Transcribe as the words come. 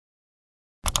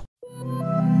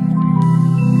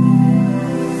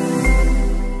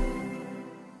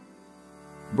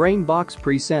BRAINBOX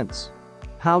presents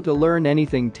how to learn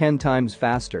anything 10 times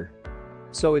faster.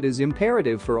 So it is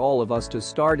imperative for all of us to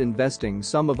start investing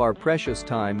some of our precious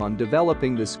time on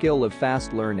developing the skill of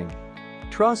fast learning.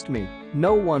 Trust me,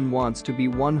 no one wants to be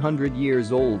 100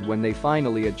 years old when they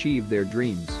finally achieve their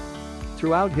dreams.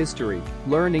 Throughout history,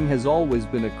 learning has always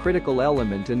been a critical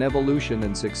element in evolution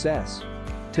and success.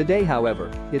 Today, however,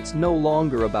 it's no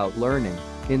longer about learning.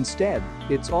 Instead,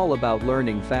 it's all about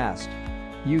learning fast.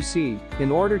 You see,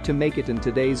 in order to make it in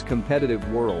today's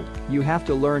competitive world, you have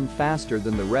to learn faster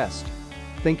than the rest.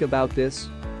 Think about this.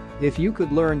 If you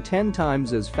could learn 10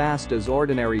 times as fast as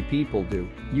ordinary people do,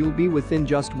 you'll be within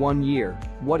just 1 year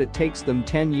what it takes them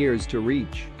 10 years to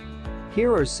reach.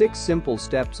 Here are 6 simple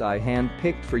steps I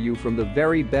hand-picked for you from the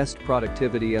very best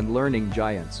productivity and learning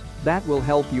giants that will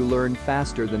help you learn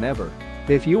faster than ever.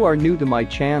 If you are new to my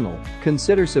channel,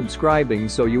 consider subscribing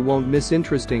so you won't miss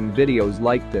interesting videos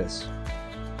like this.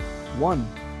 1.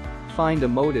 Find a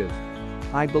motive.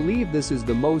 I believe this is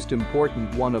the most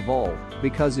important one of all,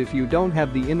 because if you don't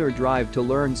have the inner drive to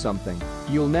learn something,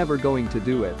 you'll never going to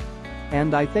do it.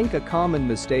 And I think a common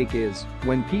mistake is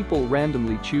when people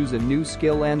randomly choose a new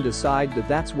skill and decide that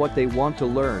that's what they want to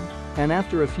learn, and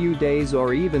after a few days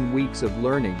or even weeks of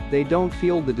learning, they don't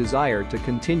feel the desire to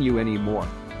continue anymore.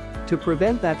 To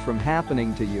prevent that from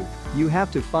happening to you, you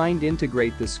have to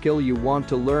integrate the skill you want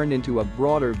to learn into a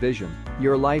broader vision,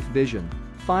 your life vision.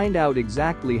 Find out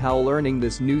exactly how learning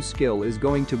this new skill is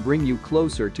going to bring you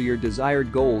closer to your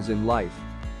desired goals in life.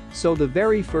 So the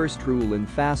very first rule in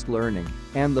fast learning,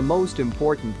 and the most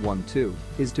important one too,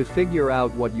 is to figure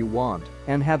out what you want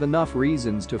and have enough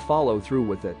reasons to follow through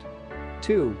with it.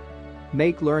 2.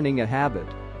 Make learning a habit.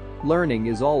 Learning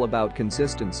is all about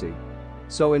consistency.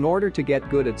 So in order to get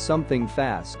good at something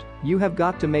fast, you have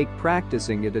got to make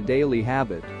practicing it a daily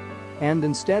habit. And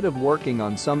instead of working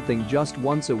on something just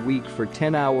once a week for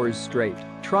 10 hours straight,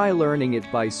 try learning it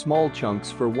by small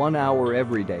chunks for 1 hour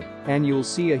every day, and you'll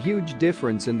see a huge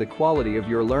difference in the quality of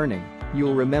your learning.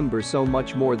 You'll remember so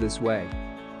much more this way.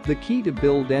 The key to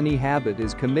build any habit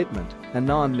is commitment, a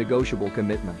non-negotiable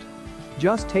commitment.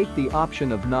 Just take the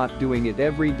option of not doing it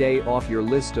every day off your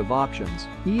list of options,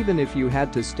 even if you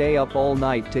had to stay up all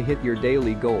night to hit your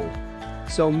daily goal.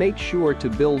 So make sure to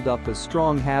build up a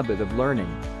strong habit of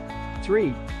learning.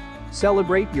 3.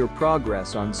 Celebrate your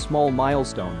progress on small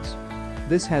milestones.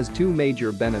 This has 2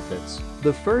 major benefits.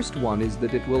 The first one is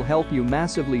that it will help you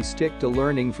massively stick to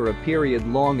learning for a period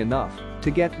long enough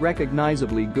to get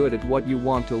recognizably good at what you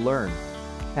want to learn.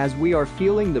 As we are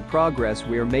feeling the progress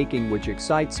we're making, which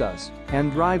excites us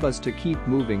and drive us to keep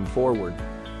moving forward.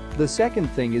 The second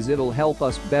thing is it'll help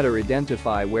us better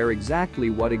identify what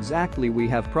exactly we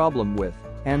have problem with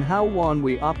and how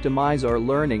we optimize our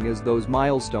learning, as those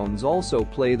milestones also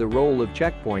play the role of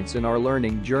checkpoints in our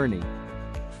learning journey.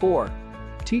 4.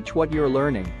 Teach what you're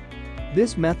learning.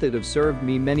 This method has served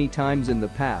me many times in the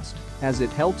past, as it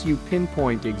helps you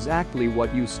pinpoint exactly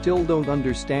what you still don't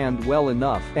understand well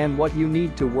enough and what you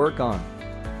need to work on.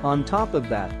 On top of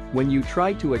that, when you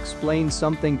try to explain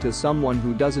something to someone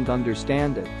who doesn't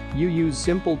understand it, you use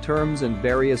simple terms and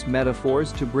various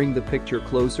metaphors to bring the picture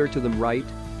closer to them, right?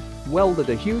 Well, that's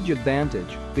a huge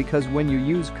advantage, because when you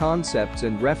use concepts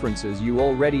and references you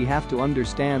already have to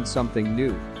understand something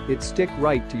new, it stick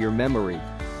right to your memory.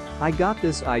 I got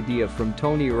this idea from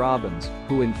Tony Robbins,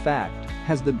 who in fact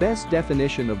has the best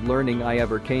definition of learning I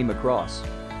ever came across.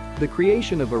 The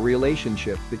creation of a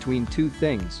relationship between 2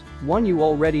 things, one you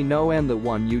already know and the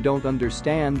one you don't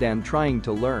understand and trying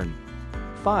to learn.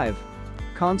 5.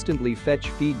 Constantly fetch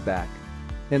feedback.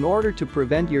 In order to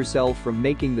prevent yourself from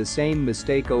making the same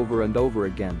mistake over and over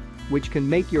again, which can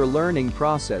make your learning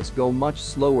process go much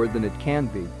slower than it can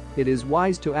be, it is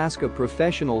wise to ask a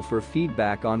professional for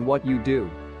feedback on what you do.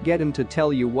 Get him to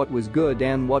tell you what was good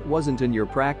and what wasn't in your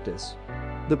practice.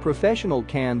 The professional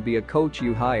can be a coach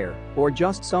you hire, or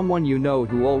just someone you know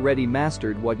who already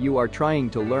mastered what you are trying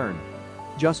to learn.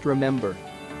 Just remember,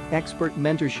 expert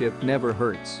mentorship never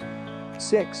hurts.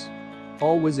 6.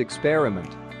 Always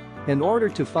experiment. In order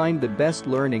to find the best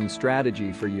learning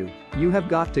strategy for you, you have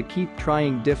got to keep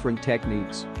trying different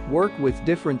techniques, work with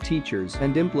different teachers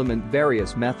and implement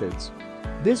various methods.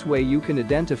 This way you can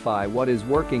identify what is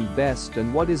working best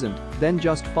and what isn't, then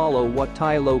just follow what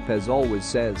Tai Lopez always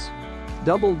says.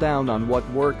 Double down on what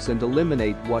works and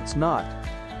eliminate what's not.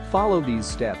 Follow these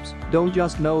steps, don't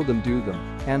just know them, do them,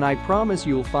 and I promise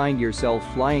you'll find yourself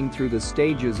flying through the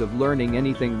stages of learning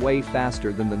anything way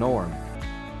faster than the norm.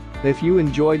 If you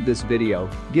enjoyed this video,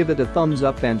 give it a thumbs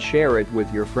up and share it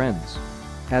with your friends.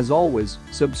 As always,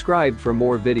 subscribe for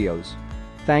more videos.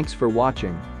 Thanks for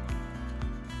watching.